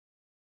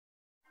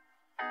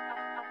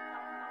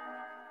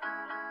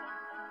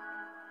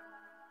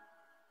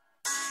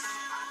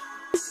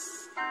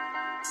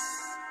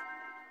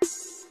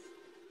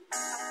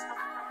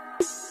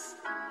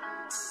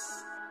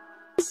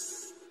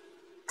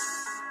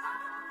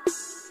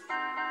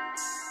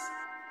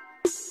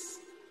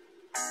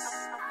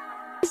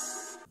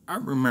I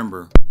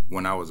remember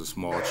when I was a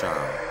small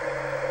child.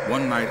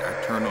 One night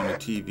I turned on the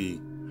TV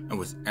and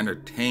was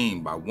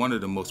entertained by one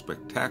of the most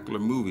spectacular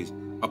movies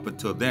up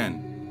until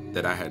then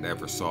that I had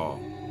ever saw.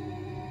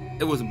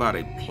 It was about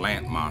a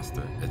plant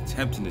monster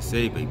attempting to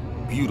save a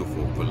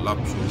beautiful,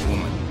 voluptuous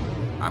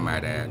woman, I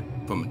might add,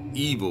 from an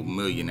evil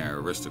millionaire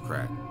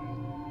aristocrat.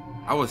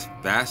 I was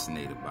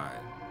fascinated by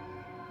it.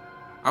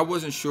 I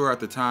wasn't sure at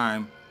the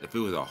time if it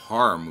was a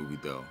horror movie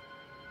though,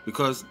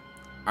 because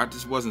I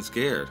just wasn't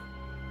scared.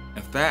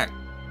 In fact,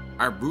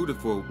 I rooted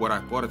for what I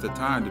thought at the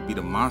time to be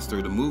the monster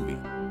of the movie.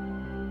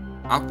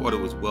 I thought it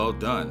was well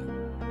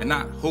done and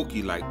not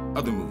hokey like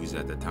other movies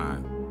at the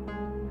time.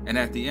 And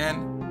at the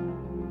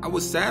end, I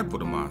was sad for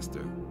the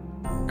monster.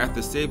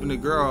 After saving the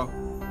girl,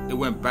 it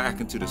went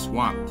back into the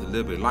swamp to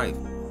live a life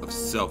of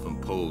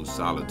self-imposed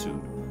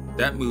solitude.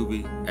 That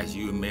movie, as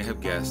you may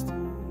have guessed,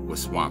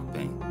 was Swamp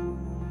Thing.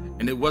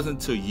 And it wasn't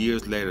until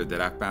years later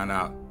that I found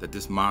out that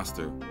this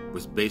monster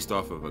was based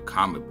off of a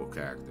comic book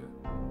character.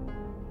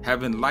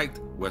 Having liked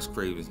Wes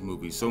Craven's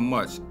movies so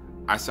much,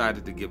 I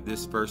decided to give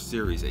this first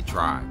series a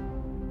try,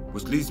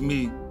 which leads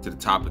me to the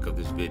topic of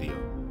this video.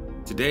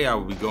 Today I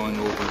will be going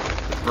over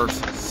the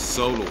first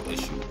solo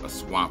issue of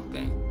Swamp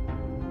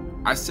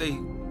Thing. I say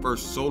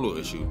first solo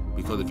issue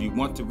because if you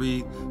want to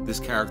read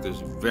this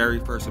character's very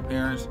first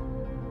appearance,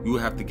 you will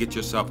have to get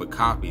yourself a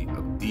copy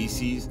of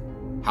DC's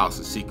House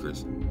of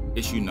Secrets,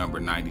 issue number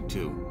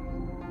 92,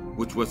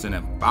 which was an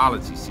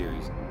anthology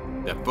series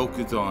that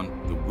focused on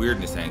the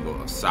weirdness angle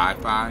of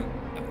sci-fi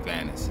and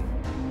fantasy.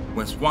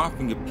 When Swamp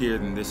Thing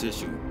appeared in this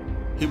issue,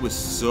 he was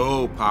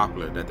so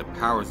popular that the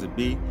powers that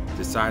be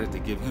decided to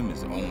give him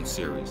his own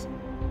series,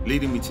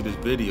 leading me to this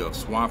video of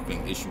Swamp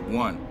Thing issue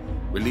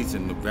 1, released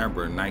in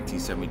November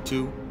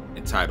 1972,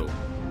 entitled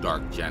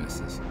Dark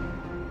Genesis.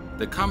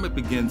 The comic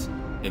begins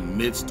in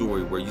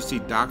mid-story where you see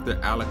Dr.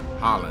 Alec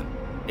Holland,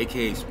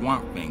 aka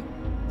Swamp Thing,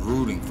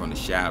 brooding from the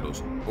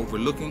shadows,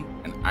 overlooking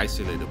an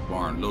isolated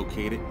barn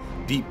located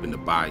deep in the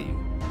bayou.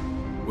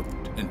 With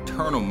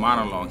internal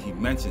monologue, he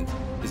mentions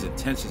his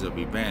intentions of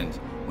revenge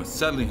when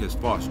suddenly his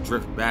thoughts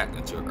drift back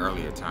into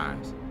earlier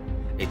times,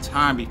 a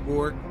time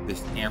before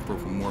this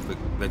anthropomorphic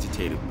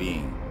vegetative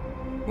being,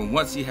 when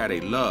once he had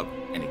a love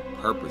and a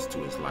purpose to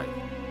his life.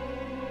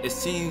 It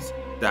seems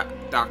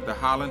that Dr.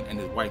 Holland and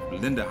his wife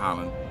Linda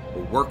Holland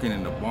were working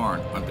in the barn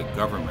under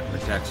government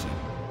protection.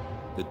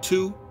 The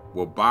two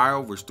were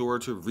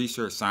bio-restorative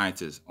research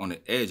scientists on the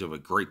edge of a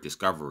great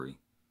discovery,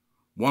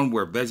 one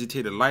where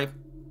vegetative life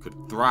could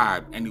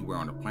thrive anywhere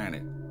on the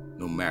planet,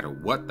 no matter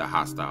what the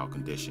hostile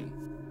condition.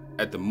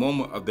 At the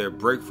moment of their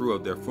breakthrough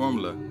of their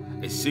formula,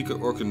 a secret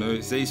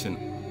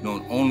organization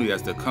known only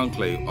as the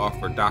Conclave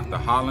offered Dr.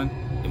 Holland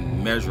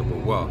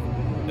immeasurable wealth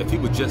if he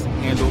would just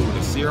hand over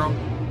the serum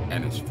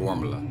and his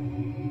formula.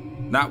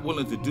 Not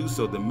willing to do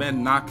so, the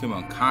men knock him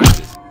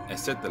unconscious and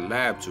set the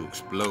lab to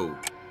explode.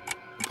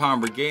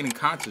 Upon regaining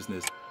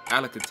consciousness,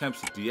 Alec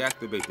attempts to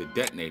deactivate the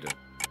detonator,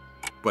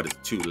 but it's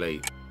too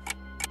late.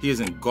 He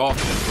is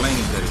engulfed in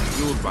flames that is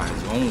fueled by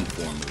his own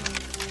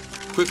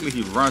formula. Quickly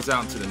he runs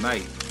out into the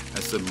night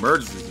and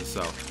submerges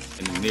himself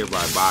in the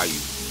nearby bayou,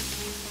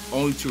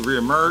 only to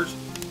reemerge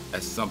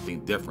as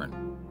something different.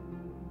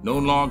 No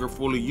longer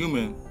fully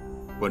human,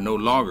 but no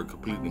longer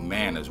completely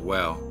man as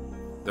well.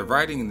 The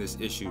writing in this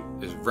issue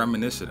is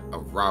reminiscent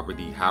of Robert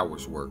E.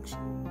 Howard's works,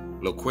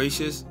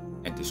 loquacious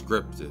and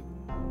descriptive.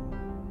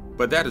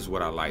 But that is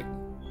what I like.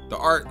 The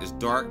art is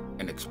dark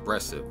and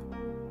expressive.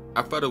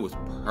 I felt it was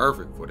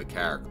perfect for the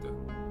character.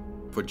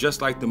 For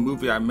just like the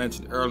movie I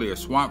mentioned earlier,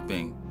 Swamp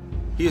Thing,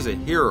 he is a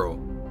hero,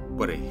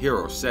 but a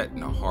hero set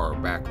in a horror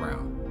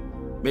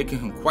background, making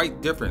him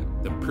quite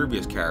different than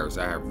previous characters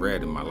I have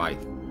read in my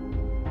life.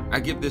 I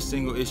give this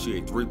single issue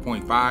a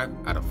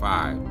 3.5 out of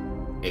 5,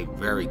 a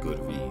very good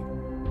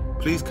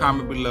read. Please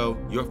comment below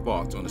your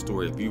thoughts on the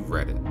story if you've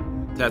read it.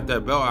 Tap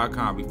that bell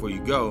icon before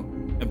you go,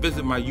 and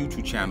visit my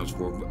YouTube channels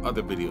for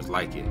other videos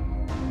like it.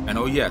 And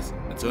oh yes,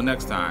 until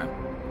next time,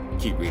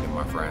 keep reading,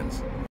 my friends.